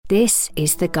This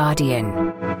is The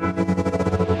Guardian.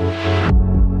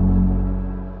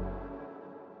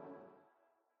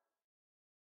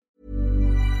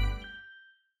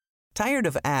 Tired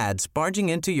of ads barging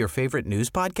into your favorite news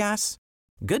podcasts?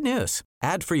 Good news.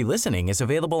 Ad-free listening is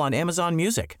available on Amazon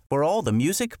Music for all the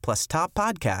music plus top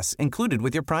podcasts included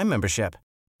with your Prime membership.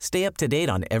 Stay up to date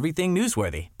on everything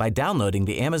newsworthy by downloading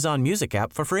the Amazon Music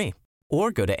app for free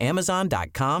or go to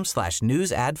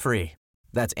amazon.com/news ad free.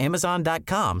 That's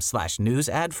amazon.com/news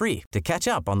ad free to catch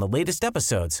up on the latest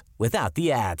episodes without the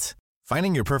ads.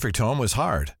 Finding your perfect home was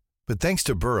hard, but thanks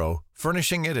to Burrow,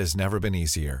 furnishing it has never been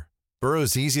easier.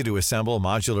 Burrow's easy-to-assemble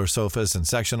modular sofas and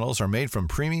sectionals are made from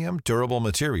premium, durable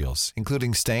materials,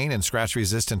 including stain and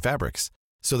scratch-resistant fabrics.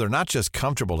 So they're not just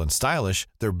comfortable and stylish,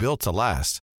 they're built to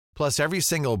last. Plus, every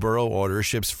single Burrow order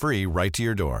ships free right to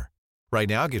your door. Right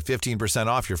now, get 15%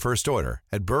 off your first order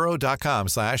at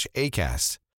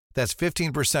burrow.com/ACAST. That's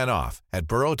 15% off at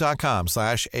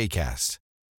burrow.com/ACAST.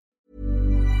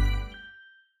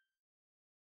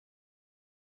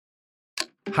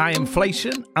 High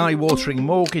inflation, eye-watering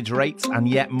mortgage rates, and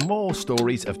yet more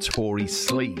stories of Tory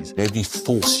sleaze. Nobody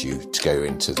forced you to go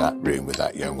into that room with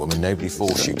that young woman. Nobody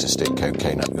forced you to stick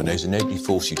cocaine up your nose, and nobody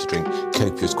forced you to drink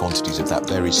copious quantities of that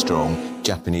very strong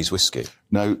Japanese whiskey.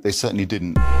 No, they certainly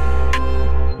didn't.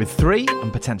 With 3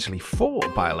 and potentially 4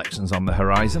 by-elections on the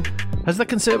horizon, has the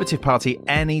Conservative Party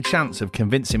any chance of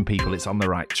convincing people it's on the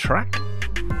right track?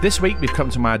 This week we've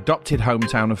come to my adopted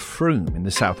hometown of Frome in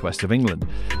the southwest of England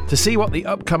to see what the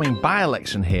upcoming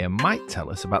by-election here might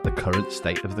tell us about the current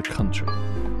state of the country.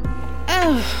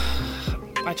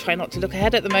 I try not to look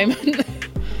ahead at the moment.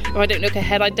 If I don't look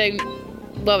ahead, I don't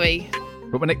worry.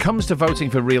 But when it comes to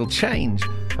voting for real change,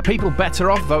 are people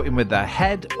better off voting with their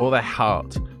head or their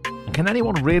heart? And can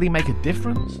anyone really make a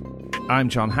difference? I'm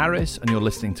John Harris, and you're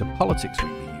listening to Politics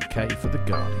Weekly UK for The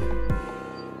Guardian.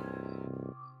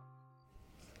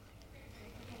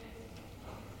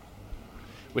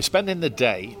 We're spending the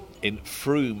day in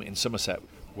Frome in Somerset,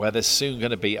 where there's soon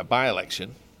going to be a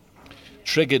by-election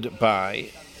triggered by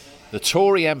the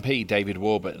Tory MP David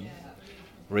Warburton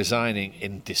resigning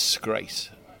in disgrace.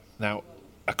 Now,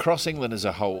 across England as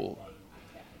a whole,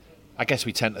 I guess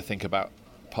we tend to think about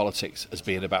politics as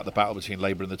being about the battle between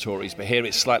Labour and the Tories, but here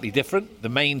it's slightly different. The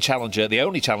main challenger, the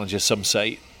only challenger, some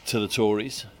say, to the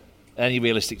Tories, any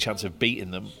realistic chance of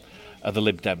beating them, are the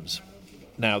Lib Dems.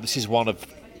 Now, this is one of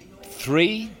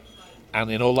 3, and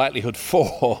in all likelihood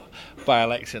 4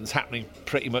 by-elections happening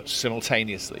pretty much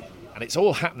simultaneously. And it's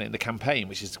all happening, the campaign,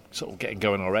 which is sort of getting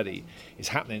going already, is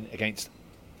happening against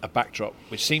a backdrop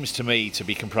which seems to me to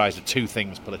be comprised of 2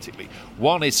 things politically.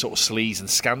 One is sort of sleaze and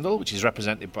scandal, which is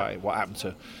represented by what happened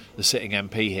to the sitting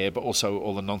MP here, but also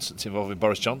all the nonsense involving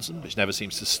Boris Johnson, which never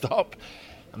seems to stop.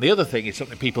 And the other thing is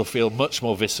something people feel much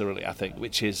more viscerally, I think,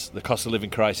 which is the cost of living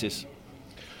crisis,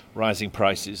 rising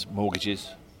prices, mortgages,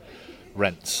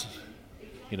 rents.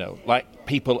 You know, like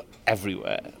people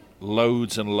everywhere,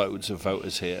 loads and loads of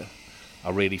voters here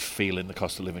are really feeling the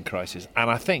cost of living crisis. And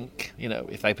I think, you know,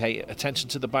 if they pay attention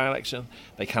to the by-election,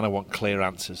 they kind of want clear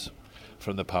answers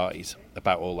from the parties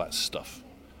about all that stuff.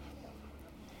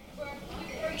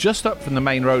 Just up from the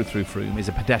main road through Frome is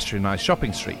a pedestrianised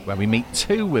shopping street where we meet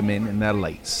 2 women in their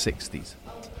late 60s.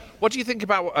 What do you think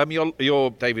about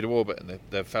your David Warburton,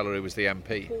 the fellow who was the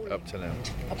MP up to now?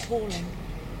 Appalling.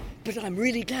 But I'm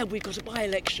really glad we've got a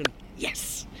by-election.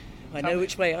 Yes! I know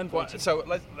which way I'm voting. So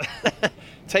let's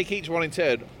take each one in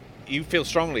turn. You feel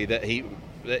strongly that he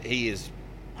is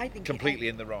completely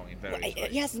in the wrong in various ways.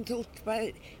 He hasn't thought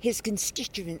about his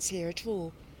constituents here at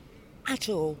all. At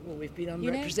all. Well, we've been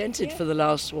unrepresented for the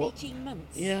last, 18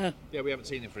 months. Yeah. Yeah, we haven't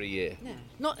seen him for a year. No.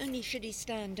 Not only should he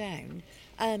stand down,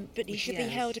 but he should be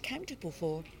held accountable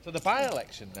for. So the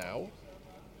by-election now,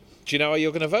 do you know how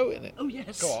you're going to vote in it? Oh,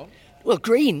 yes. Go on. Well,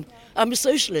 Green. I'm a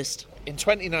socialist. In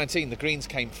 2019, the Greens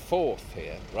came 4th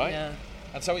here, right? Yeah.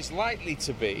 And so it's likely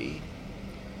to be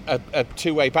a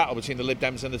two-way battle between the Lib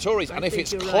Dems and the Tories. And if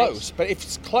it's close, right. But if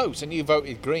it's close and you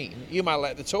voted Green, you might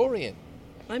let the Tory in.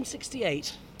 I'm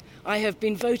 68. I have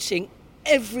been voting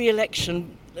every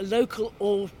election, local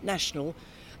or national.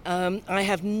 I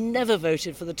have never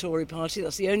voted for the Tory party.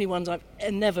 That's the only ones I've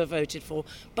never voted for.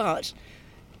 But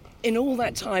in all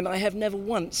that time, I have never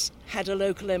once had a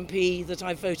local MP that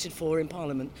I've voted for in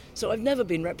Parliament. So I've never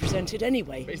been represented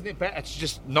anyway. But isn't it better to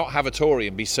just not have a Tory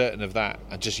and be certain of that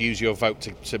and just use your vote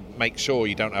to make sure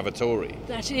you don't have a Tory?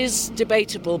 That is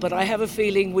debatable, but I have a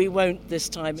feeling we won't this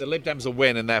time. The Lib Dems will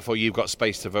win and therefore you've got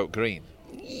space to vote Green?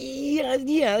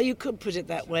 Yeah, you could put it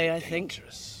that way, I think.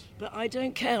 Dangerous. But I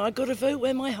don't care. I've got to vote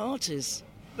where my heart is.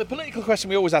 The political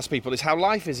question we always ask people is how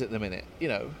life is at the minute, you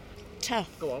know. Tough.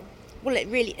 Go on. Well, it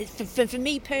really, for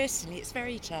me personally, it's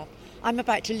very tough. I'm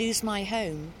about to lose my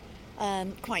home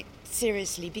quite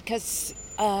seriously because,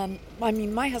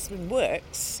 my husband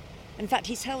works. In fact,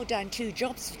 he's held down 2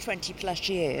 jobs for 20 plus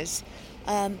years.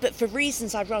 But for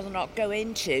reasons I'd rather not go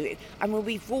into. I mean,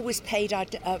 we've always paid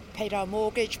our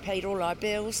mortgage, paid all our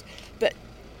bills, but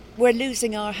we're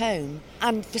losing our home.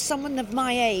 And for someone of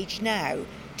my age now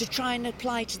to try and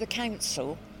apply to the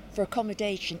council for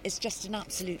accommodation is just an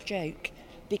absolute joke,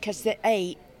 because there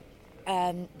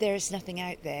is nothing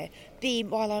out there. B,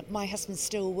 while my husband's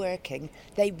still working,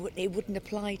 it wouldn't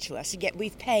apply to us. And yet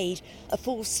we've paid a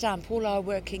full stamp all our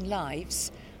working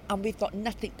lives, and we've got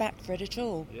nothing back for it at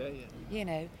all. Yeah. You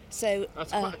know, so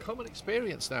that's quite a common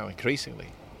experience now, increasingly.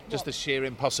 Just the sheer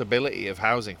impossibility of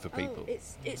housing for people. Oh,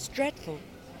 it's dreadful.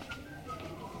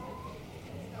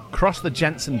 Cross the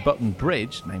Jensen Button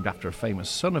Bridge, named after a famous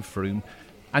son of Frome,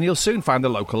 and you'll soon find the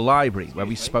local library, where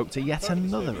we spoke to yet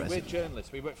another resident. We're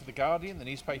journalists. We work for The Guardian, the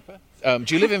newspaper. Do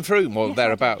you live in Frome or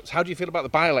thereabouts? How do you feel about the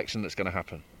by-election that's going to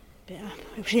happen?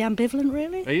 Pretty ambivalent,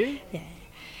 really. Are you? Yeah.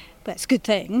 But it's a good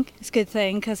thing. It's a good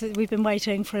thing, because we've been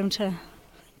waiting for him to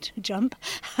jump.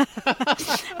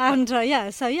 And,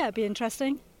 it'd be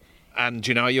interesting. And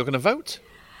do you know how you're going to vote?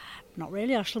 Not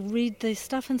really. I shall read the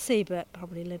stuff and see, but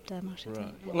probably Lib Dem, I should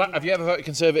think. Well, have you ever voted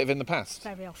Conservative in the past?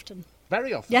 Very often.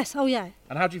 Very often? Yes, oh yeah.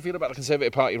 And how do you feel about the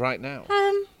Conservative Party right now?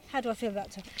 How do I feel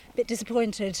about it? A bit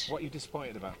disappointed. What are you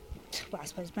disappointed about? Well, I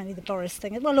suppose mainly the Boris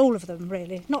thing. Well, all of them,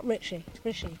 really. Not Rishi.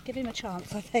 Give him a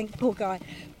chance, I think. Poor guy.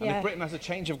 And if Britain has a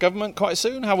change of government quite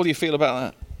soon, how will you feel about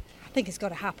that? I think it's got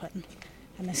to happen.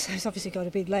 And it's obviously got to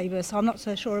be Labour, so I'm not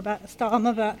so sure about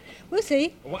Starmer, but we'll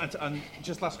see. And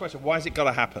just last question, why has it got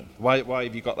to happen? Why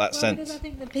have you got that sense? Because I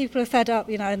think that people are fed up,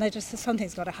 and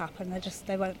something's got to happen.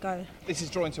 They won't go. This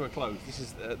is drawing to a close.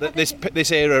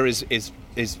 This era is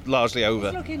largely over.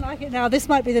 It's looking like it now. This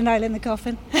might be the nail in the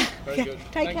coffin. Very good.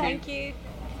 Take care. Thank you.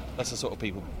 That's the sort of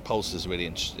people Pollster's really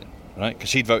interested in, right? Because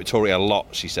she'd vote Tory a lot,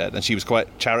 she said, and she was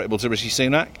quite charitable to Rishi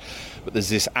Sunak. But there's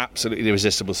this absolutely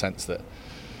irresistible sense that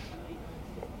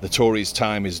the Tories'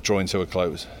 time is drawing to a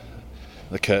close.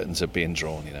 The curtains are being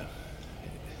drawn,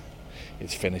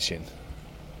 It's finishing.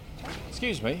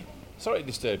 Excuse me. Sorry to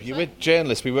disturb you. We're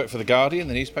journalists. We work for The Guardian,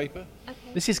 the newspaper. Okay.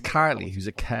 This is Kylie, who's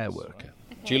a care worker.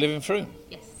 Okay. Do you live in Frome?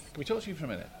 Yes. Can we talk to you for a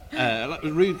minute?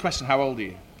 Rude question. How old are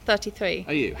you? 33.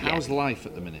 Are you? How's life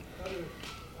at the minute?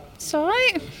 It's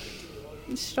alright.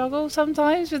 Struggle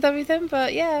sometimes with everything,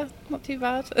 but yeah, not too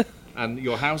bad. And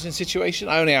your housing situation?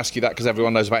 I only ask you that because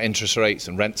everyone knows about interest rates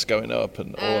and rents going up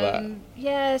and all that.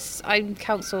 Yes, I'm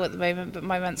council at the moment, but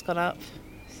my rent's gone up.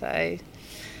 So,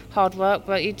 hard work,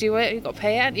 but you do it, you've got to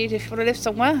pay it, you just want to live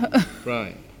somewhere.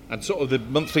 Right. And sort of the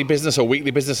monthly business or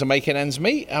weekly business of making ends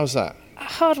meet? How's that?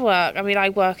 Hard work. I mean, I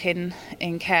work in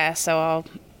care, so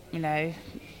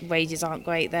wages aren't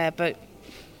great there, but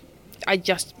I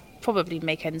just probably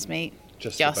make ends meet.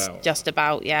 Just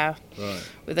about, yeah.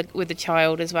 Right. With a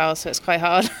child as well, so it's quite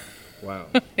hard. Wow.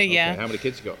 Yeah. Okay. How many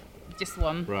kids you got? Just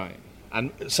one. Right.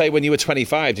 And say when you were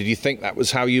 25, did you think that was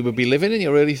how you would be living in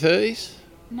your early 30s?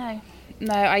 No,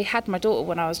 I had my daughter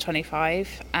when I was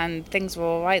 25, and things were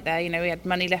all right there. We had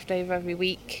money left over every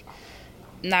week.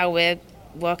 Now we're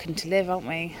working to live, aren't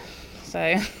we?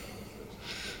 So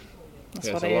that's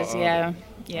what it is. Yeah.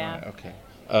 Right,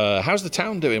 okay. How's the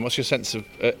town doing? What's your sense of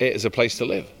it as a place to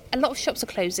live? A lot of shops are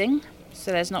closing,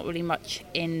 so there's not really much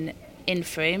in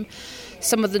Frome.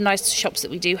 Some of the nice shops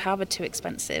that we do have are too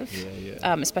expensive,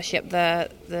 especially up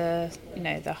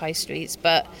the high streets.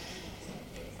 But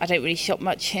I don't really shop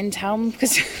much in town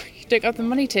because you don't have the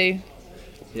money to.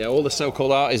 Yeah, all the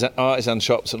so-called artisan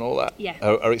shops and all that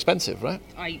are expensive, right?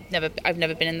 I've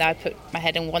never been in there. I put my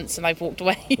head in once and I've walked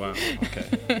away. Wow.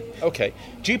 Okay. Okay.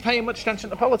 Do you pay much attention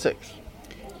to politics?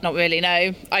 Not really,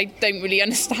 no. I don't really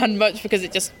understand much because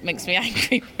it just makes me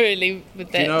angry, really, with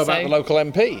it. Do you know about the local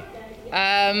MP?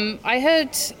 I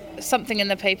heard something in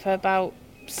the paper about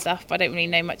stuff, but I don't really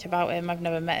know much about him. I've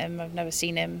never met him. I've never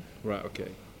seen him. Right, okay.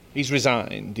 He's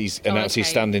resigned. He's announced he's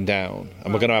standing down.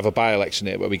 And we're going to have a by-election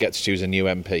here where we get to choose a new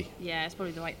MP. Yeah, it's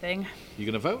probably the right thing. You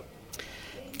going to vote?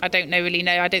 I don't really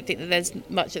know. I don't think that there's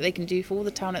much that they can do for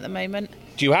the town at the moment.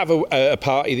 Do you have a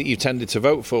party that you've tended to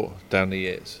vote for down the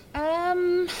years?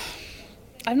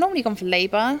 I've normally gone for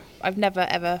Labour. I've never,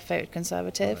 ever voted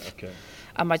Conservative. Right, okay.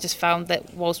 I just found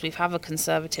that whilst we've had a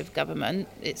Conservative government,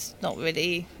 it's not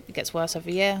really... It gets worse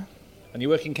every year. And you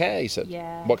work in care, you said?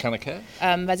 Yeah. What kind of care?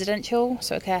 Residential,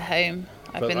 so a care home.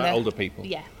 I've been there. Older people?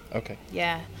 Yeah. Okay.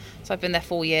 Yeah. So I've been there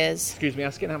 4 years. Excuse me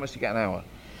asking, how much do you get an hour?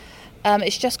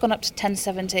 It's just gone up to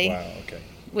 $10.70. Wow, okay.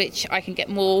 which I can get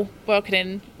more working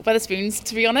in Wetherspoons,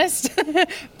 to be honest.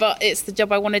 But it's the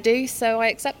job I want to do, so I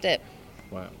accept it.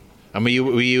 Wow. And were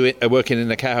you working in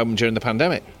a care home during the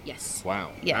pandemic? Yes.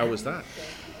 Wow. Yeah. How was that?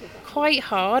 Quite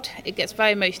hard. It gets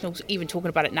very emotional even talking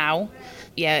about it now.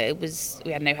 Yeah,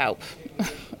 we had no help.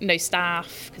 No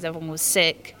staff, because everyone was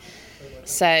sick.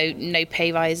 So no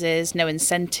pay rises, no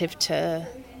incentive to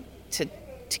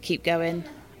keep going.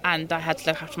 And I had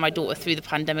to look after my daughter through the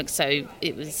pandemic, so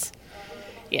it was,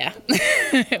 yeah,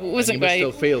 it wasn't great.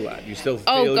 You still feel that? You still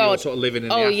feel you're sort of living in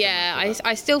the aftermath? Yeah,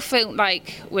 I still feel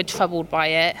like we're troubled by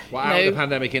it. Well, out of the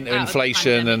pandemic into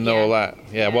inflation and all that.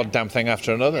 Yeah, one damn thing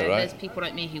after another, right? There's people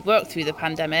like me who worked through the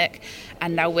pandemic,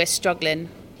 and now we're struggling.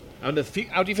 And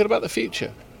how do you feel about the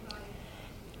future?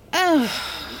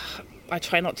 I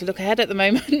try not to look ahead at the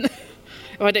moment.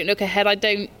 If I don't look ahead, I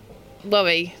don't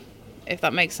worry, if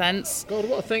that makes sense. God,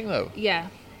 what a thing, though. Yeah.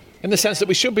 In the sense that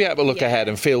we should be able to look ahead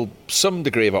and feel some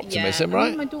degree of optimism,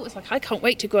 right? My daughter's like, I can't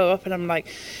wait to grow up, and I'm like,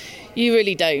 you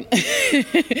really don't.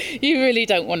 You really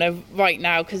don't want to right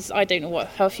now, because I don't know what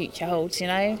her future holds, you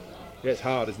know? Yeah, it's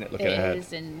hard, isn't it, looking ahead? It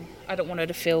is, and I don't want her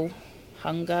to feel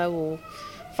hunger or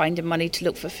finding money to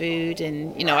look for food,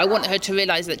 and, you know, I want her to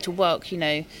realise that to work, you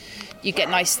know, you get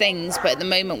nice things, but at the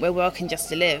moment we're working just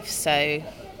to live, so... Right.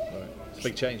 It's a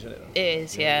big change, isn't it? It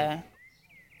is, yeah.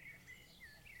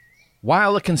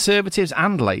 While the Conservatives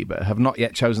and Labour have not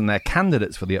yet chosen their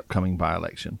candidates for the upcoming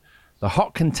by-election, the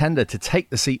hot contender to take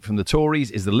the seat from the Tories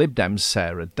is the Lib Dems'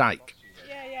 Sarah Dyke.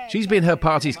 She's been her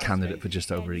party's candidate for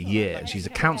just over a year, and she's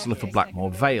a councillor for Blackmore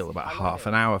Vale, about half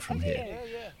an hour from here.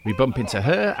 We bump into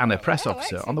her and her press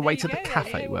officer on the way to the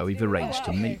cafe where we've arranged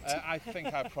to meet. I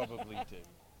think I probably do.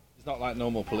 It's not like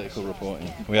normal political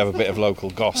reporting. We have a bit of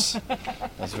local goss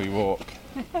as we walk.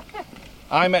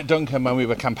 I met Duncan when we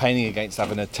were campaigning against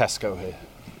having a Tesco here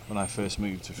when I first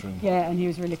moved to Frome. Yeah, and he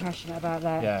was really passionate about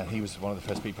that. Yeah, he was one of the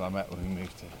first people I met when we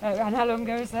moved here. And how long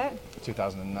ago was that?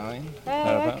 2009.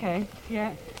 Oh, okay.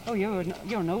 Yeah. Oh, you're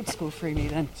an old school Fromey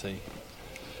then. See,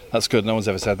 that's good. No one's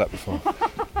ever said that before.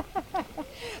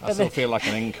 I still feel like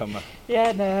an incomer.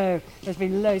 Yeah, no. There's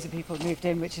been loads of people moved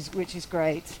in, which is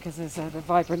great, because there's a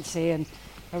vibrancy and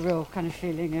a real kind of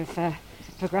feeling of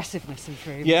progressiveness in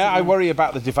Frome. Yeah, I worry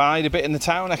about the divide a bit in the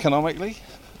town economically.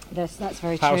 That's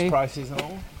very true. House prices and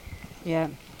all. Yeah.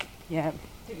 I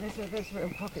think there's real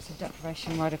pockets of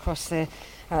deprivation right across the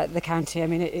county. I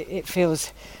mean, it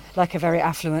feels like a very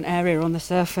affluent area on the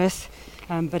surface,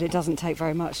 but it doesn't take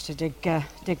very much to dig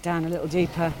down a little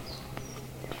deeper.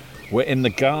 We're in the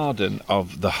garden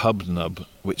of the Hubnub,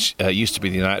 which used to be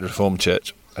the United Reformed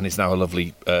Church, and is now a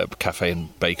lovely cafe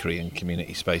and bakery and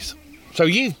community space. So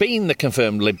you've been the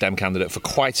confirmed Lib Dem candidate for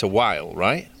quite a while,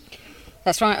 right?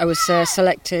 That's right. I was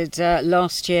selected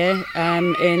last year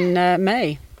in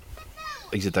May.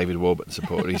 He's a David Warburton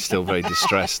supporter. He's still very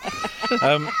distressed.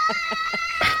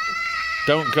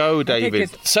 Don't go, David.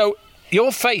 So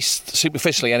you're faced,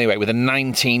 superficially anyway, with a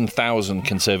 19,000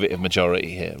 Conservative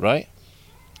majority here, right?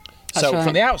 That's so right.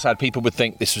 From the outside, people would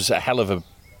think this was a hell of a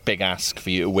big ask for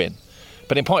you to win.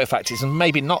 But in point of fact, it's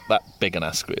maybe not that big an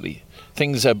ask, really.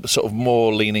 Things are sort of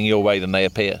more leaning your way than they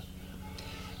appear.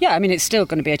 Yeah, I mean, it's still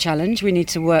going to be a challenge. We need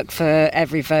to work for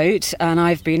every vote, and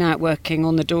I've been out working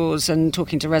on the doors and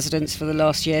talking to residents for the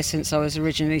last year since I was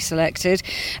originally selected,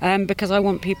 because I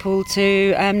want people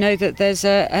to know that there's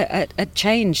a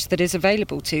change that is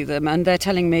available to them, and they're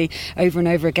telling me over and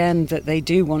over again that they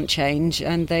do want change,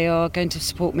 and they are going to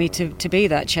support me to be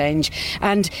that change.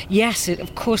 And yes,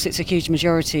 of course it's a huge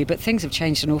majority, but things have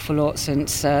changed an awful lot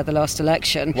since the last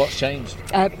election. What's changed?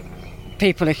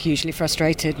 People are hugely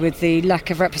frustrated with the lack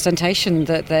of representation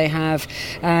that they have.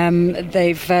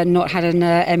 They've not had an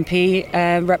MP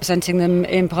representing them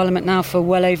in Parliament now for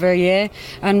well over a year,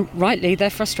 and rightly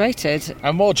they're frustrated.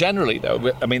 And more generally,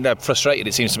 though, I mean, they're frustrated,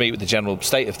 it seems to me, with the general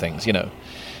state of things, you know.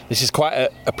 This is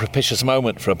quite a propitious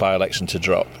moment for a by-election to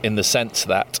drop, in the sense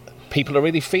that people are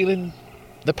really feeling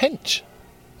the pinch.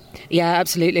 Yeah,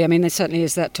 absolutely. I mean, there certainly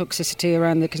is that toxicity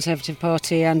around the Conservative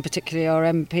Party, and particularly our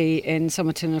MP in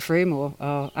Somerton and Frome, or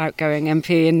our outgoing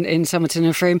MP in Somerton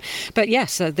and Frome. But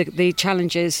yes, the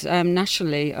challenges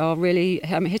nationally are really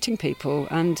hitting people,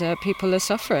 and people are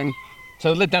suffering.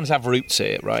 So the Lib Dems have roots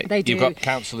here, right? They do. You've got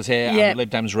councillors here, Yeah. and the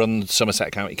Lib Dems run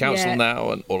Somerset County Council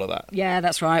now, and all of that. Yeah,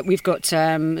 that's right. We've got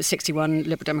 61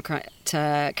 Liberal Democrat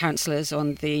councillors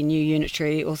on the new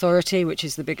unitary authority, which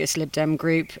is the biggest Lib Dem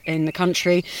group in the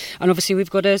country. And obviously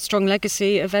we've got a strong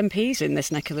legacy of MPs in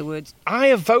this neck of the woods. I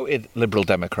have voted Liberal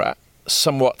Democrat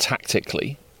somewhat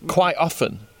tactically, quite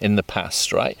often in the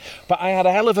past, right? But I had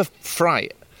a hell of a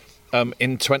fright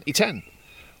in 2010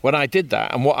 when I did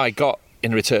that, and what I got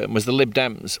in return was the Lib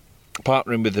Dems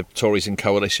partnering with the Tories in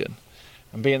coalition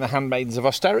and being the handmaidens of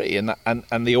austerity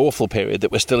and the awful period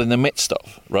that we're still in the midst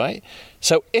of, right?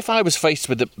 So if I was faced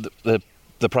with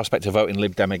the prospect of voting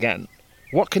Lib Dem again,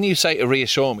 what can you say to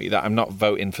reassure me that I'm not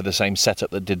voting for the same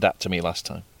setup that did that to me last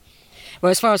time? Well,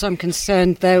 as far as I'm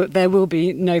concerned, there will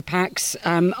be no packs.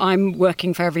 I'm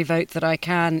working for every vote that I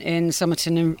can in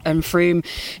Somerton and Frome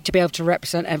to be able to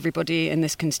represent everybody in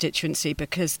this constituency,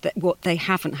 because what they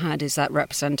haven't had is that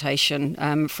representation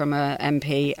from a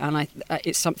MP, and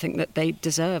it's something that they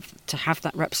deserve to have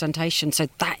that representation. So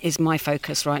that is my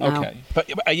focus right now. Okay, but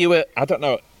are you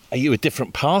are you a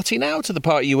different party now to the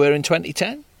party you were in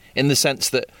 2010? In the sense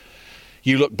that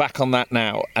you look back on that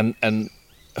now and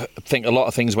think a lot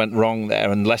of things went wrong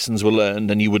there and lessons were learned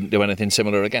and you wouldn't do anything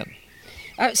similar again?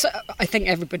 So I think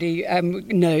everybody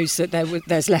knows that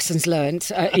there's lessons learned,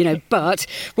 But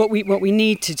what we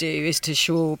need to do is to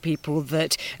assure people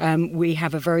that we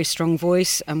have a very strong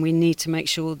voice, and we need to make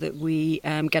sure that we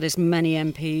get as many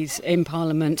MPs in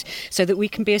Parliament so that we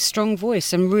can be a strong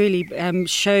voice and really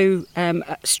show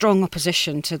strong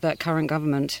opposition to that current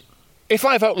government. If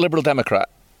I vote Liberal Democrat,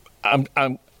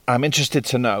 I'm interested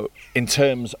to know, in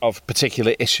terms of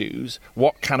particular issues,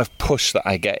 what kind of push that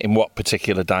I get in what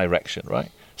particular direction,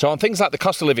 right? So on things like the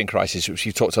cost of living crisis, which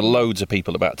you've talked to loads of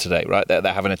people about today, right? They're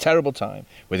having a terrible time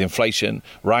with inflation,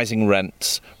 rising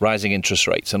rents, rising interest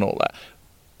rates and all that.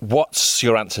 What's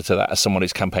your answer to that as someone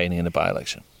who's campaigning in a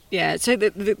by-election? Yeah, so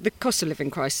the cost of living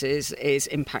crisis is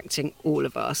impacting all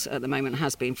of us at the moment,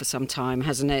 has been for some time,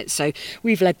 hasn't it? So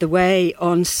we've led the way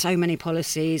on so many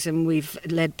policies, and we've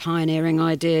led pioneering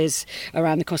ideas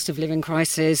around the cost of living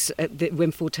crisis, the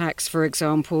windfall tax, for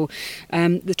example.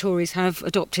 The Tories have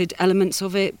adopted elements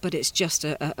of it, but it's just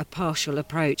a partial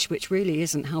approach, which really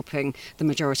isn't helping the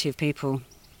majority of people.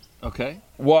 OK.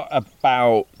 What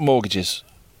about mortgages?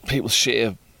 People's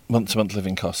sheer month-to-month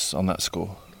living costs on that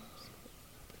score?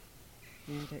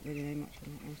 I don't really know much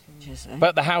on that one.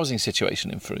 But the housing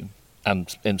situation in Frome,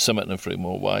 and in Somerton and Frome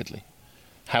more widely,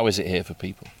 how is it here for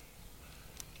people?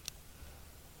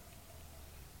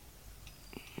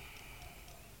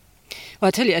 Well,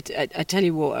 I tell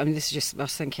you what. I mean, this is just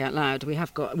us thinking out loud. We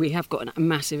have got a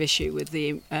massive issue with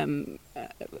the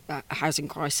housing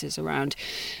crisis around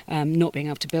not being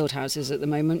able to build houses at the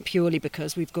moment, purely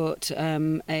because we've got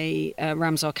a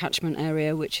Ramsar catchment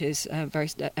area, which is a very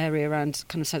area around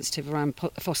kind of sensitive around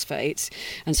phosphates,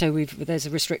 and so there's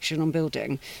a restriction on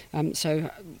building.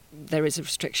 So there is a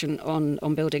restriction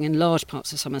on building in large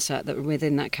parts of Somerset that are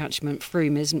within that catchment.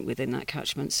 Frome isn't within that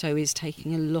catchment, so is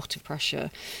taking a lot of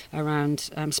pressure around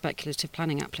speculative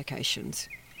planning applications.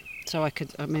 So I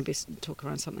could maybe talk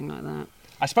around something like that.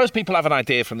 I suppose people have an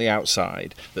idea from the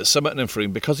outside that Somerton and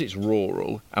Frome, because it's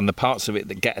rural and the parts of it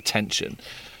that get attention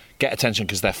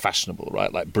because they're fashionable,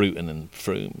 right? Like Bruton and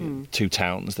Frome, two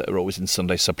towns that are always in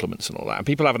Sunday supplements and all that. And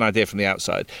people have an idea from the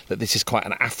outside that this is quite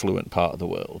an affluent part of the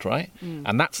world, right?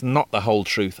 And that's not the whole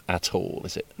truth at all,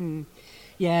 is it?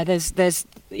 Yeah,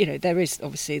 there is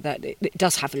obviously that it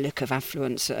does have a look of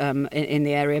affluence in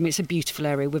the area. I mean, it's a beautiful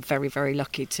area. We're very, very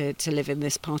lucky to live in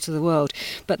this part of the world.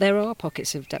 But there are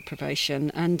pockets of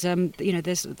deprivation, and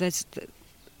there's. It's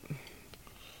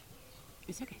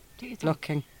okay. Take your time.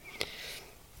 Locking.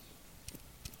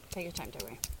 Take your time, don't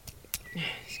worry.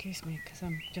 Excuse me, because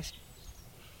I'm just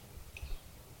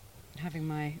having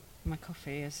my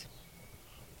coffee.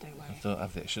 Don't worry. I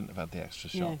shouldn't have had the extra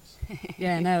shots.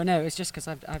 Yeah, no, it's just because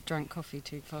I've drank coffee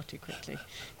far too quickly,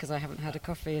 because I haven't had a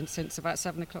coffee since about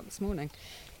 7 o'clock this morning.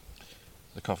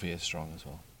 The coffee is strong as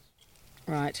well.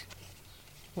 Right.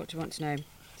 What do you want to know?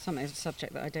 A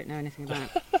subject that I don't know anything about.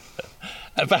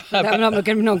 I'm not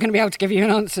going to be able to give you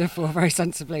an answer for very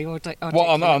sensibly. What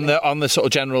on the sort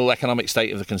of general economic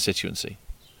state of the constituency?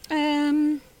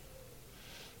 Well,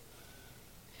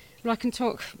 I can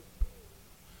talk.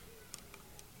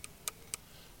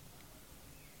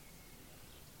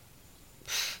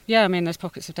 Yeah, I mean, there's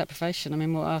pockets of deprivation. I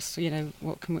mean, what else?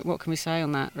 What can we say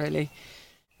on that, really?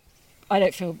 I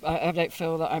don't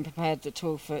feel that I'm prepared at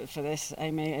all for this,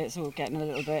 Amy. It's all getting a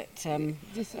little bit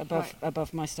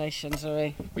above my station.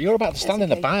 Sorry. But you're about to stand in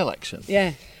a by-election.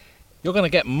 Yeah. You're going to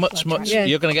get much more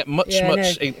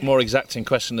exacting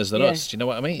questioners than us. Do you know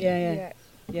what I mean?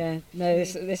 Yeah. No,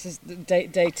 this is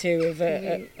day two of.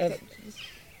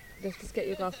 Let's just get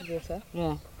your glass of water.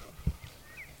 Yeah.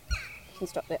 Can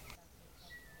stop it.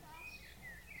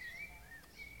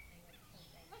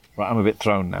 Right, I'm a bit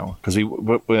thrown now because we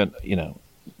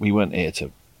weren't here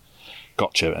to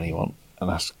gotcha anyone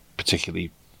and ask particularly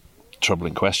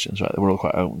troubling questions. Right, they were all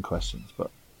quite open questions.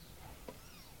 But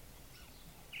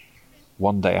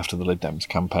one day after the Lib Dems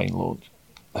campaign launch,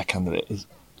 their candidate is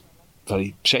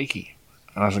very shaky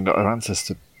and hasn't got her answers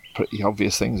to pretty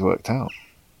obvious things worked out.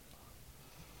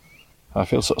 I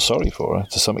feel sort of sorry for her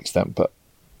to some extent, but,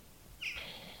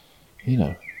 you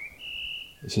know,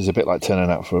 this is a bit like turning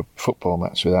out for a football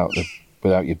match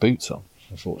without your boots on,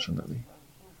 unfortunately.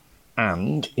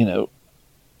 And, you know,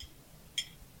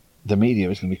 the media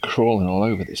is going to be crawling all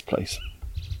over this place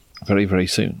very, very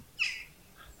soon.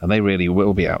 And they really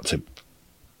will be out to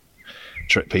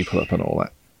trip people up and all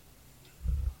that.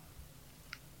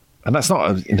 And that's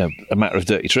not a matter of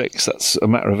dirty tricks. That's a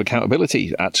matter of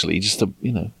accountability, actually, just to,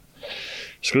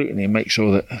 scrutiny and make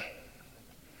sure that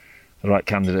the right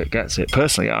candidate gets it.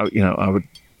 Personally,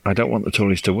 I don't want the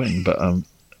Tories to win, but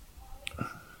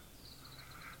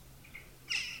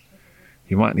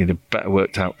you might need a better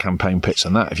worked out campaign pitch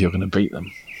than that if you're going to beat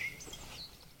them.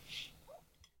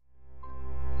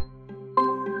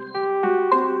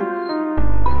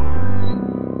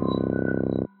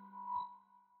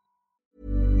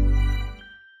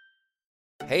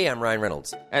 Hey, I'm Ryan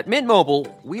Reynolds. At Mint Mobile,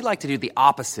 we like to do the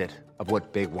opposite of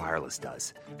what Big Wireless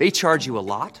does. They charge you a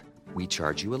lot, we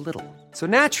charge you a little. So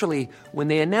naturally, when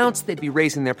they announced they'd be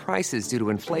raising their prices due to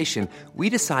inflation, we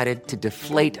decided to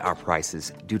deflate our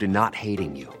prices due to not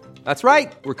hating you. That's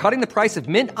right. We're cutting the price of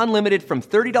Mint Unlimited from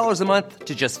 $30 a month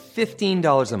to just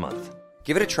 $15 a month.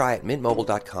 Give it a try at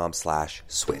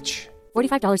mintmobile.com/switch.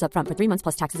 $45 up front for 3 months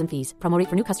plus taxes and fees. Promo rate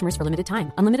for new customers for limited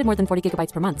time. Unlimited more than 40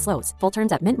 gigabytes per month. Slows full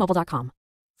terms at mintmobile.com.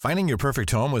 Finding your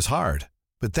perfect home was hard,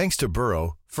 but thanks to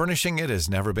Burrow, furnishing it has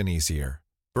never been easier.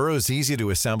 Burrow's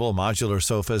easy-to-assemble modular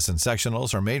sofas and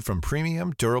sectionals are made from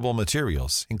premium, durable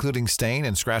materials, including stain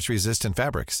and scratch-resistant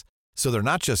fabrics. So they're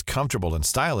not just comfortable and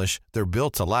stylish, they're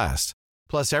built to last.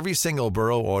 Plus, every single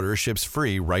Burrow order ships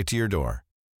free right to your door.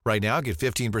 Right now, get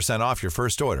 15% off your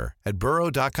first order at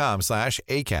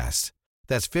burrow.com/ACAST.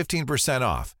 That's 15%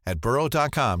 off at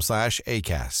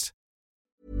burrow.com/ACAST.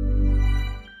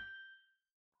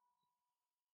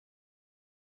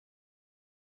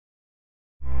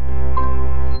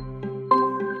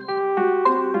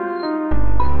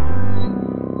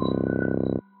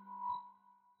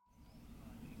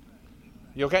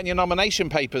 You're getting your nomination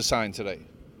papers signed today.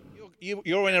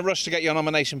 You're in a rush to get your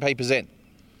nomination papers in.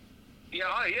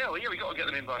 Yeah, we've got to get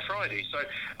them in by Friday. So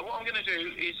what I'm going to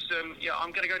do is,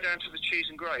 I'm going to go down to the Cheese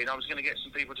and Grain. I was going to get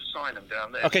some people to sign them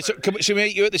down there. Okay, so should we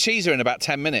meet you at the Cheeser in about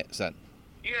 10 minutes then?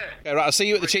 Yeah. Okay, right, I'll see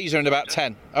you at the Cheeser in about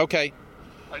 10. Okay.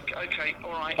 Okay,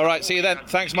 all right. All right, see you then.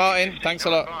 Thanks, Martin. Thanks a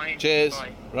lot. Bye. Cheers.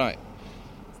 Bye. Right.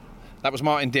 That was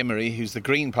Martin Dimmery, who's the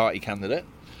Green Party candidate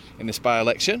in this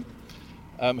by-election.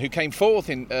 Who came fourth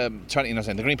in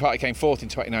 2019. The Green Party came fourth in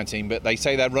 2019, but they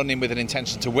say they're running with an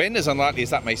intention to win, as unlikely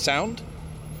as that may sound.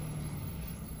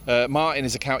 Martin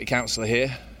is a county councillor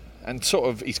here, and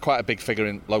he's quite a big figure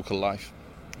in local life.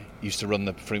 He used to run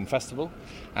the Frome Festival,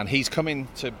 and he's coming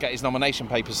to get his nomination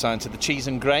papers signed to the Cheese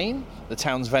and Grain, the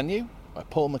town's venue, where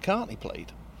Paul McCartney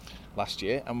played last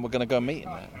year, and we're going to go meet him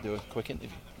there and do a quick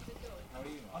interview.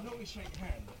 I'm not going to shake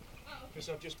hands. Because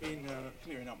I've just been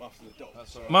clearing up after the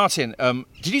dogs. Right. Martin,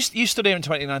 did you stood here in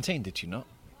 2019? Did you not?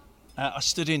 I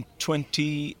stood in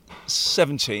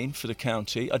 2017 for the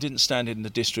county. I didn't stand in the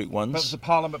district ones. That was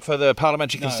for the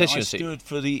parliamentary constituency. I stood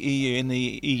for the EU in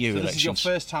the EU elections. This is your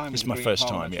first time. This is my first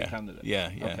time. Yeah. Candidate.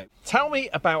 Yeah. Okay. Tell me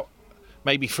about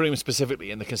maybe Frome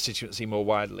specifically and the constituency more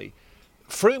widely.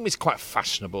 Frome is quite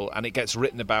fashionable, and it gets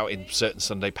written about in certain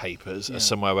Sunday papers as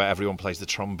somewhere where everyone plays the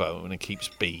trombone and keeps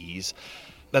bees.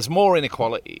 There's more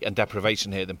inequality and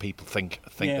deprivation here than people think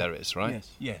there is, right?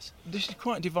 Yes. This is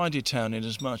quite a divided town in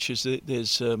as much as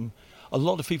there's a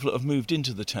lot of people that have moved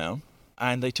into the town,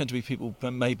 and they tend to be people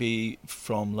maybe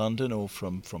from London or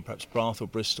from perhaps Bath or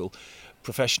Bristol,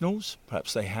 professionals.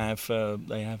 Perhaps they have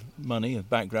money and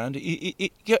background.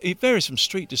 It varies from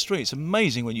street to street. It's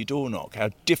amazing when you door knock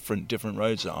how different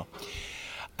roads are,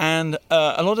 and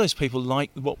a lot of those people like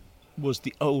what was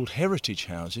the old heritage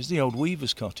houses, the old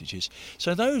weavers' cottages.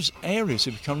 So those areas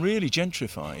have become really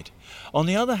gentrified. On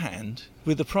the other hand,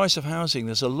 with the price of housing,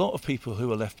 there's a lot of people who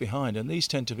are left behind, and these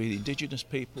tend to be the indigenous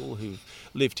people who've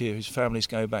lived here, whose families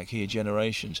go back here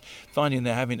generations, finding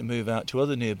they're having to move out to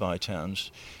other nearby towns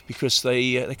because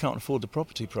they can't afford the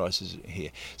property prices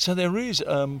here. So there is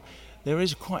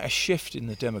quite a shift in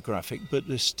the demographic, but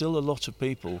there's still a lot of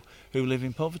people who live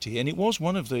in poverty, and it was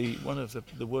one of the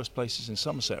worst places in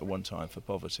Somerset at one time for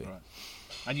poverty. Right.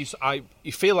 And you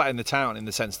feel that in the town, in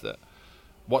the sense that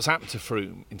what's happened to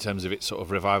Frome in terms of its sort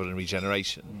of revival and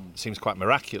regeneration seems quite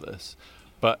miraculous,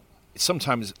 but it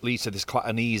sometimes leads to this quite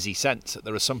uneasy sense that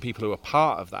there are some people who are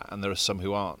part of that and there are some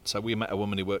who aren't. So we met a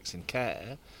woman who works in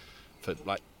care, for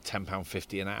like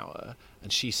 £10.50 an hour,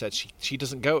 and she said she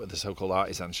doesn't go to the so-called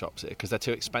artisan shops here because they're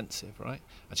too expensive, right?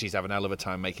 And she's having a hell of a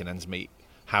time making ends meet,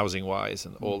 housing-wise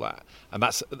and all that. And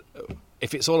that's,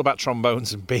 if it's all about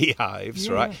trombones and beehives,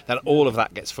 right, then all of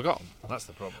that gets forgotten. That's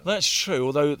the problem. That's true,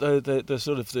 although the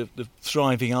sort of the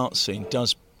thriving art scene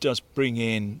does bring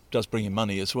in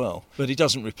money as well, but it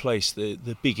doesn't replace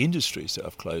the big industries that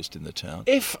have closed in the town.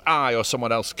 If I or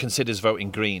someone else considers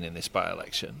voting Green in this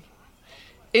by-election,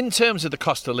 in terms of the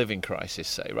cost of living crisis,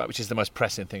 say, right, which is the most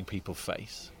pressing thing people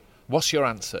face, what's your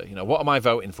answer? You know, what am I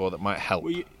voting for that might help?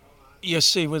 Well, you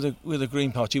see, with the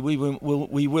Green Party, we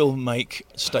will make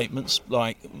statements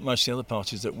like most of the other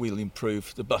parties that we'll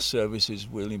improve the bus services,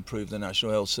 we'll improve the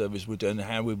National Health Service, we're doing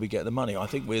how will we get the money. I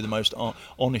think we're the most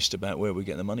honest about where we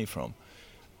get the money from.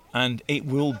 And it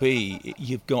will be,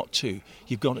 you've got to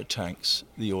tax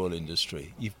the oil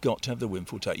industry. You've got to have the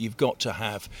windfall tax. You've got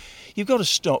to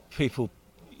stop people,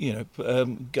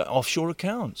 offshore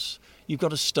accounts. You've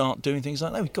got to start doing things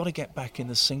like that. We've got to get back in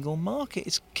the single market.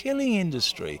 It's killing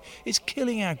industry. It's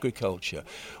killing agriculture.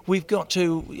 We've got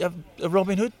to have a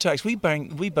Robin Hood tax. We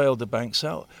bailed the banks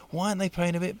out. Why aren't they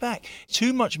paying a bit back?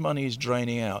 Too much money is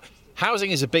draining out.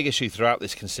 Housing is a big issue throughout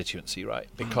this constituency, right?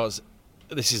 Because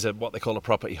this is what they call a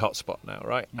property hotspot now,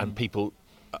 right? And people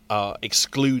are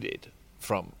excluded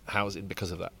from housing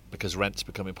because of that, because rent's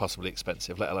become impossibly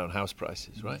expensive, let alone house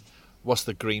prices, right? What's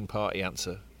the Green Party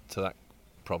answer to that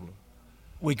problem?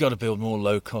 We've got to build more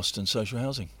low-cost and social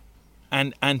housing.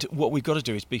 And what we've got to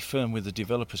do is be firm with the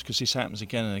developers, because this happens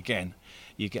again and again.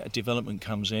 You get a development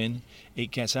comes in, it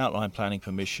gets outline planning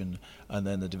permission, and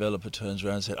then the developer turns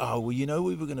around and says, we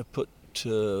were going to put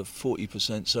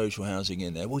 40% social housing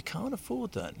in there. We can't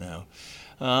afford that now,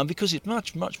 because it's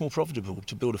much, much more profitable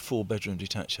to build a 4-bedroom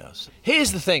detached house.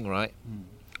 Here's the thing, right?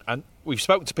 And we've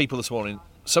spoken to people this morning,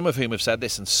 some of whom have said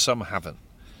this and some haven't.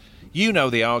 You know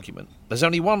the argument. There's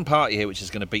only one party here which is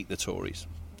going to beat the Tories.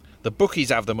 The bookies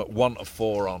have them at 1 of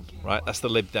 4 on, right? That's the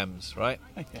Lib Dems, right?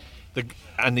 Okay.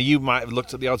 And you might have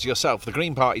looked at the odds yourself. The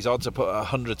Green Party's odds are put at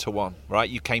 100 to 1, right?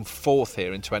 You came 4th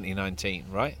here in 2019,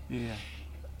 right? Yeah.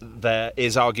 There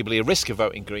is arguably a risk of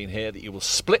voting Green here that you will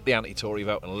split the anti-Tory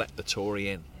vote and let the Tory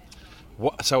in.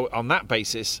 So on that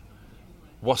basis,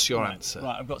 what's your answer?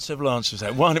 Right, I've got several answers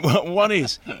there. One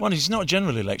is it's not a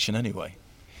general election anyway.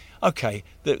 Okay,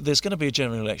 there's going to be a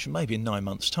general election maybe in 9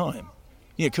 months' time.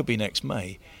 Yeah, it could be next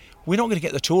May. We're not going to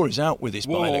get the Tories out with this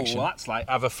by-election. Well, that's like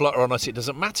have a flutter on us, it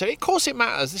doesn't matter. Of course it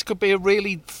matters. This could be a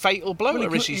really fatal blow to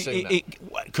Rishi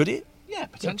Sunak. Could it? Yeah,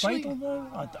 potentially.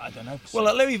 I don't know.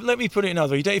 Well, let me put it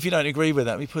another way. If you don't agree with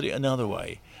that, let me put it another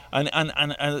way. And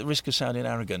at the risk of sounding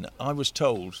arrogant, I was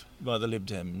told by the Lib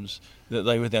Dems that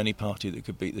they were the only party that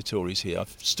could beat the Tories here.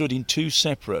 I've stood in 2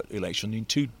 separate elections, in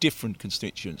 2 different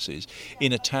constituencies,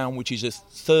 in a town which is a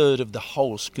third of the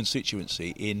whole constituency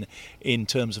in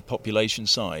terms of population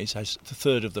size, has a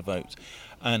third of the vote.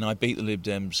 And I beat the Lib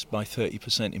Dems by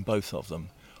 30% in both of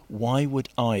them. Why would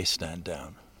I stand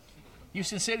down? You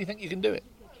sincerely think you can do it?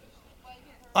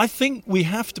 I think we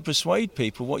have to persuade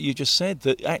people, what you just said,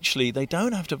 that actually they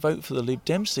don't have to vote for the Lib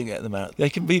Dems to get them out. They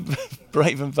can be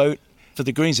brave and vote for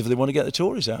the Greens if they want to get the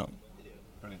Tories out.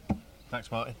 Brilliant.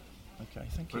 Thanks, Martin. Okay,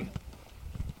 thank you.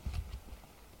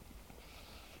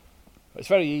 It's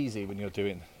very easy when you're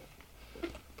doing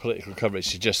political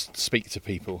coverage to just speak to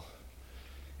people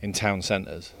in town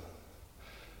centres.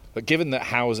 But given that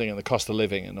housing and the cost of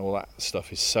living and all that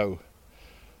stuff is so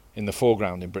in the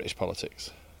foreground in British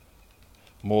politics,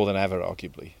 more than ever,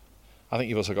 arguably, I think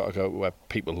you've also got to go where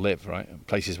people live, right?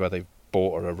 Places where they've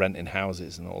bought or are renting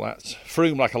houses and all that.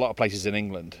 Frome, like a lot of places in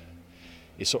England,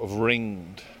 is sort of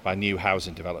ringed by new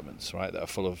housing developments, right, that are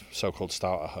full of so-called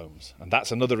starter homes. And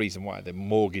that's another reason why the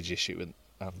mortgage issue and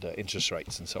interest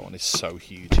rates and so on is so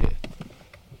huge here.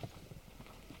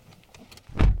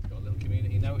 Got a little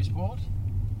community notice board.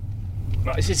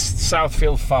 Right, this is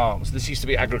Southfield Farms. This used to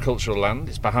be agricultural land.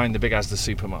 It's behind the big Asda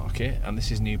supermarket, and this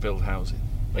is new build housing.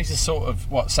 This is sort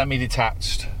of,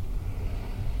 semi-detached,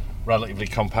 relatively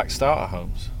compact starter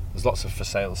homes. There's lots of for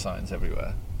sale signs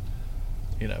everywhere.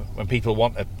 You know, when people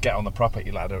want to get on the property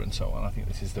ladder and so on, I think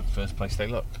this is the first place they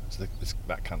look. It's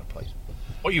that kind of place.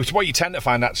 What you tend to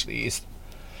find, actually, is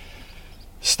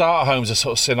starter homes are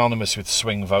sort of synonymous with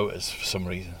swing voters for some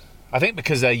reason. I think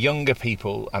because they're younger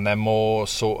people and they're more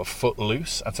sort of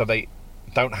footloose, and so they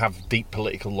don't have deep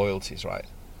political loyalties, right?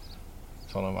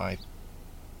 It's one of my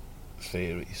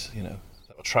theories, you know.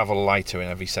 They'll travel lighter in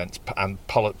every sense, and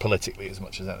politically as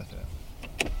much as anything else.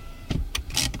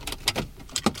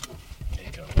 There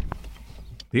you go.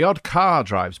 The odd car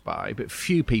drives by, but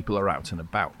few people are out and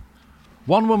about.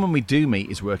 One woman we do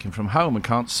meet is working from home and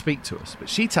can't speak to us, but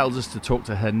she tells us to talk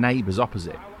to her neighbours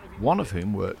opposite, one of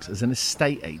whom works as an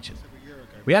estate agent.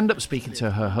 We end up speaking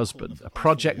to her husband, a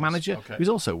project manager who's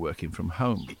also working from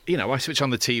home. You know, I switch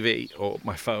on the TV or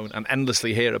my phone and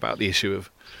endlessly hear about the issue of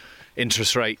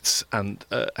interest rates and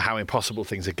how impossible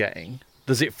things are getting.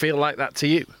 Does it feel like that to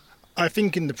you? I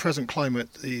think in the present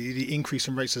climate, the increase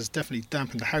in rates has definitely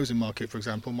dampened the housing market, for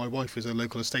example. My wife is a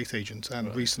local estate agent,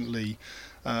 and recently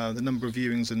the number of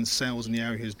viewings and sales in the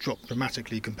area has dropped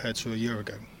dramatically compared to a year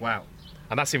ago. Wow.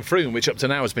 And that's in Frome, which up to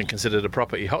now has been considered a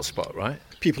property hotspot, right?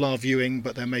 People are viewing,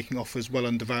 but they're making offers well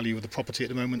under value of the property at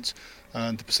the moment.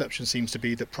 And the perception seems to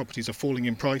be that properties are falling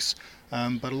in price,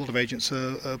 but a lot of agents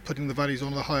are putting the values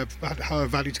on a higher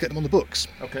value to get them on the books.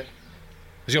 Okay.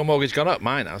 Has your mortgage gone up?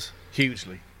 Mine has,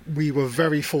 hugely. We were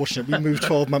very fortunate. We moved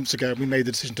 12 months ago and we made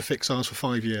the decision to fix ours for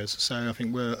 5 years. So I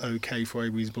think we're okay for a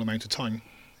reasonable amount of time.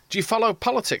 Do you follow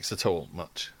politics at all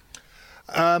much?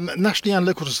 Nationally and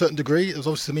local to a certain degree. There was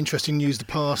obviously some interesting news the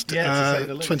past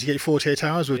 48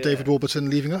 hours with David Warburton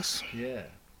leaving us. Yeah.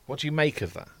 What do you make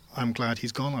of that? I'm glad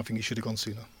he's gone. I think he should have gone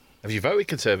sooner. Have you voted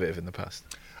Conservative in the past?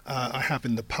 I have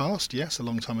in the past, yes, a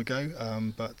long time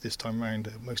ago. But this time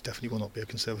round, most definitely will not be a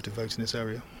Conservative vote in this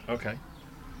area. Okay.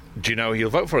 Do you know who you'll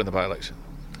vote for in the by-election?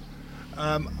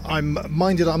 I'm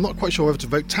minded. I'm not quite sure whether to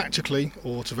vote tactically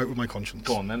or to vote with my conscience.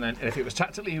 Go on then. And if it was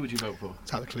tactically, who would you vote for?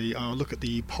 Tactically, I'll look at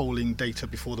the polling data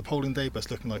before the polling day, but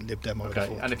it's looking like Lib Dem.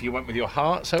 Okay. And if you went with your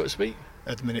heart, so to speak?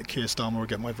 At the minute, Keir Starmer will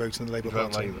get my vote in the Labour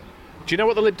Party. Labour. Do you know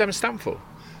what the Lib Dems stand for?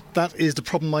 That is the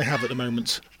problem I have at the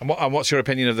moment. And what's your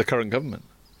opinion of the current government?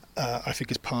 I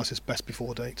think it's past its best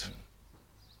before date.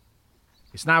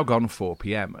 It's now gone 4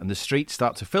 p.m. and the streets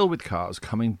start to fill with cars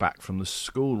coming back from the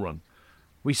school run.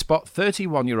 We spot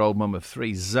 31-year-old mum of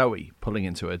 3, Zoe, pulling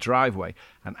into her driveway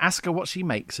and ask her what she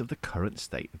makes of the current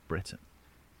state of Britain.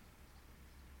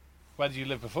 Where did you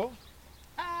live before?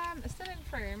 Still in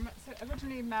Frome. So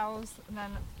originally Mel's, and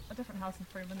then a different house in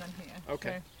Frome, and then here.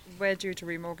 Okay. So we're due to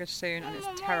remortgage soon, and it's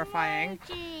terrifying.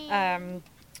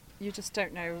 You just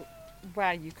don't know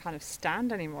where you kind of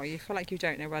stand anymore. You feel like you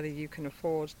don't know whether you can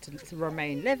afford to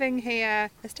remain living here.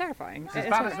 It's terrifying. It's as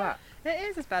bad as that? It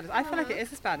is as bad as... I feel like it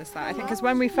is as bad as that. I think because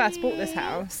when we first bought this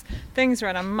house, things were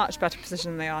in a much better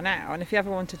position than they are now. And if you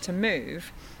ever wanted to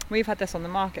move, we've had this on the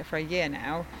market for a year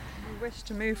now. We wish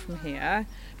to move from here,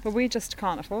 but we just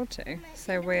can't afford to.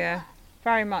 So we're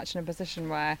very much in a position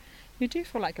where you do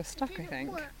feel like you're stuck, I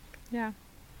think. Yeah.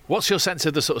 What's your sense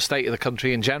of the sort of state of the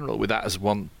country in general, with that as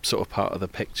one sort of part of the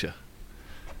picture?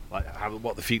 Like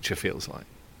what the future feels like?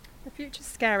 The future's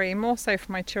scary, more so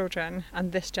for my children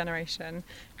and this generation,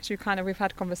 because we've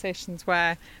had conversations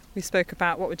where we spoke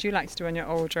about what would you like to do when you're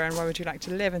older and where would you like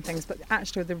to live and things, but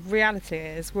actually the reality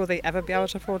is, will they ever be able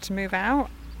to afford to move out?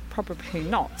 Probably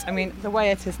not. I mean, the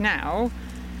way it is now,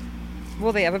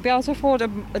 will they ever be able to afford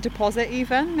a deposit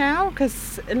even now?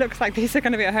 Because it looks like these are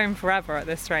going to be at home forever at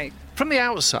this rate. From the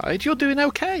outside, you're doing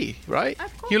okay, right?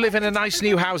 You live in a nice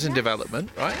new housing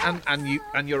development, right?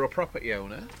 And you're a property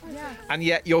owner, and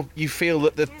yet you feel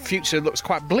that the future looks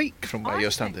quite bleak from where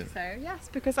you're standing. So yes,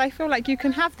 because I feel like you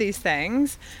can have these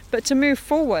things, but to move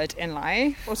forward in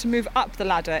life or to move up the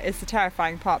ladder is the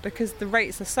terrifying part, because the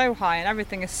rates are so high and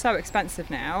everything is so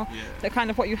expensive now that kind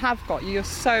of what you have got, you're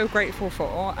so grateful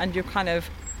for, and you're kind of,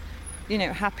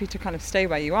 happy to kind of stay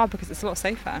where you are because it's a lot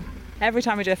safer. Every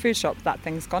time we do a food shop, that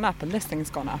thing's gone up and this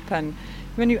thing's gone up, and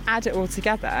when you add it all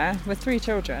together with 3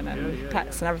 children and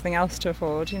pets and everything else to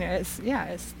afford,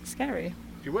 it's scary. Do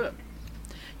you work?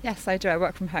 Yes, I do. I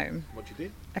work from home. What do you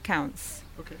do? Accounts.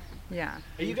 Okay. Yeah.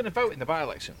 Are you going to vote in the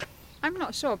by-election? I'm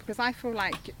not sure, because I feel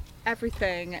like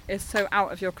everything is so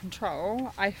out of your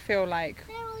control. I feel like,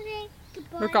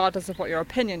 regardless of what your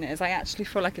opinion is, I actually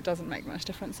feel like it doesn't make much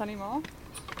difference anymore.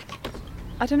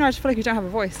 I don't know, I just feel like you don't have a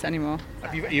voice anymore.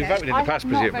 You've voted in the past,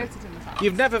 presumably? I have not voted in the past.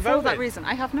 You've never voted? For that reason,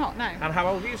 I have not, no. And how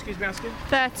old are you, excuse me asking?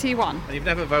 31. And you've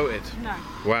never voted? No.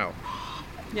 Wow.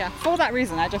 Yeah, for that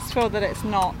reason, I just feel that it's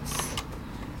not,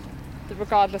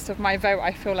 regardless of my vote,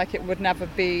 I feel like it would never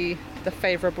be the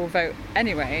favourable vote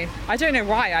anyway. I don't know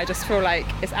why, I just feel like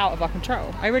it's out of our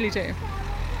control. I really do.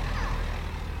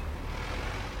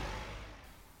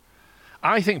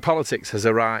 I think politics has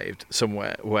arrived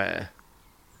somewhere where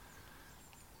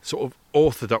sort of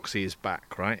orthodoxy is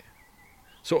back, right?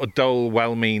 Sort of dull,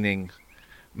 well-meaning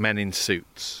men in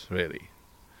suits, really,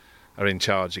 are in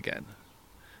charge again.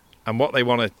 And what they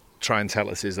want to try and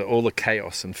tell us is that all the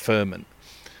chaos and ferment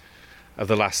of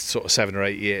the last sort of 7 or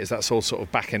 8 years, that's all sort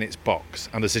of back in its box.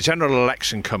 And there's a general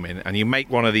election coming, and you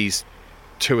make one of these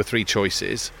 2 or 3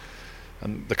 choices,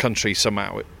 and the country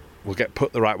somehow will get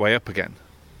put the right way up again.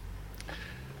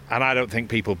 And I don't think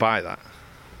people buy that.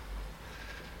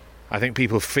 I think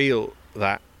people feel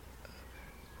that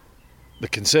the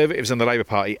Conservatives and the Labour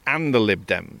Party and the Lib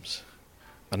Dems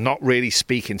are not really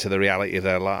speaking to the reality of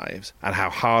their lives and how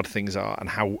hard things are and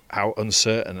how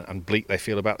uncertain and bleak they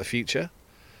feel about the future.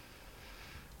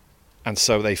 And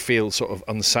so they feel sort of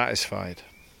unsatisfied.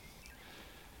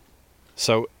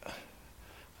 So,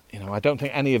 I don't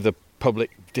think any of the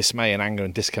public dismay and anger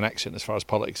and disconnection as far as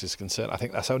politics is concerned, I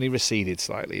think that's only receded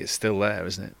slightly. It's still there,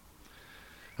 isn't it?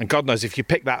 And God knows, if you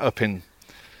pick that up in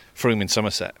Frome in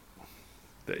Somerset,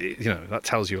 that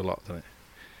tells you a lot, doesn't it?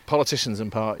 Politicians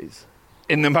and parties,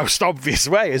 in the most obvious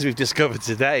way, as we've discovered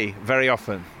today, very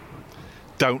often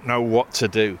don't know what to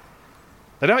do.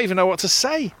 They don't even know what to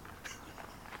say.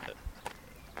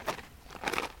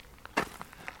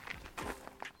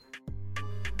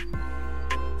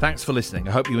 Thanks for listening.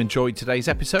 I hope you enjoyed today's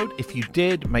episode. If you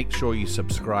did, make sure you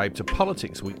subscribe to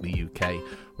Politics Weekly UK,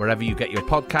 wherever you get your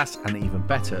podcasts, and even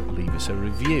better, leave us a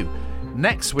review.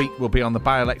 Next week, we'll be on the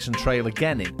by-election trail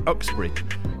again in Uxbridge,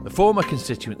 the former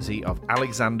constituency of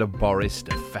Alexander Boris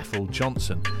de Pfeffel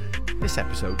Johnson. This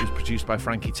episode was produced by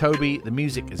Frankie Toby, the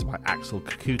music is by Axel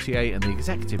Kakoutié, and the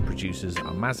executive producers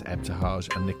are Maz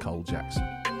Ebtehaj and Nicole Jackson.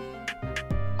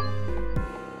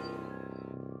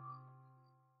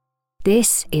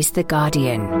 This is The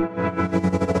Guardian.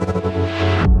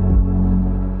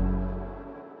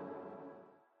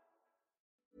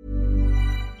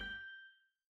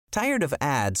 Tired of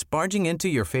ads barging into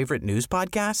your favorite news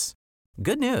podcasts?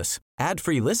 Good news.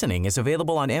 Ad-free listening is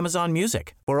available on Amazon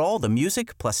Music for all the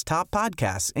music plus top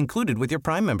podcasts included with your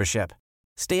Prime membership.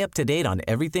 Stay up to date on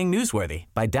everything newsworthy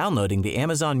by downloading the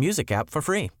Amazon Music app for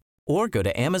free or go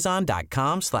to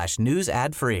amazon.com/news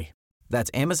ad free.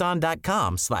 That's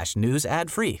amazon.com/news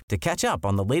ad free to catch up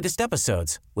on the latest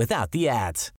episodes without the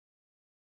ads.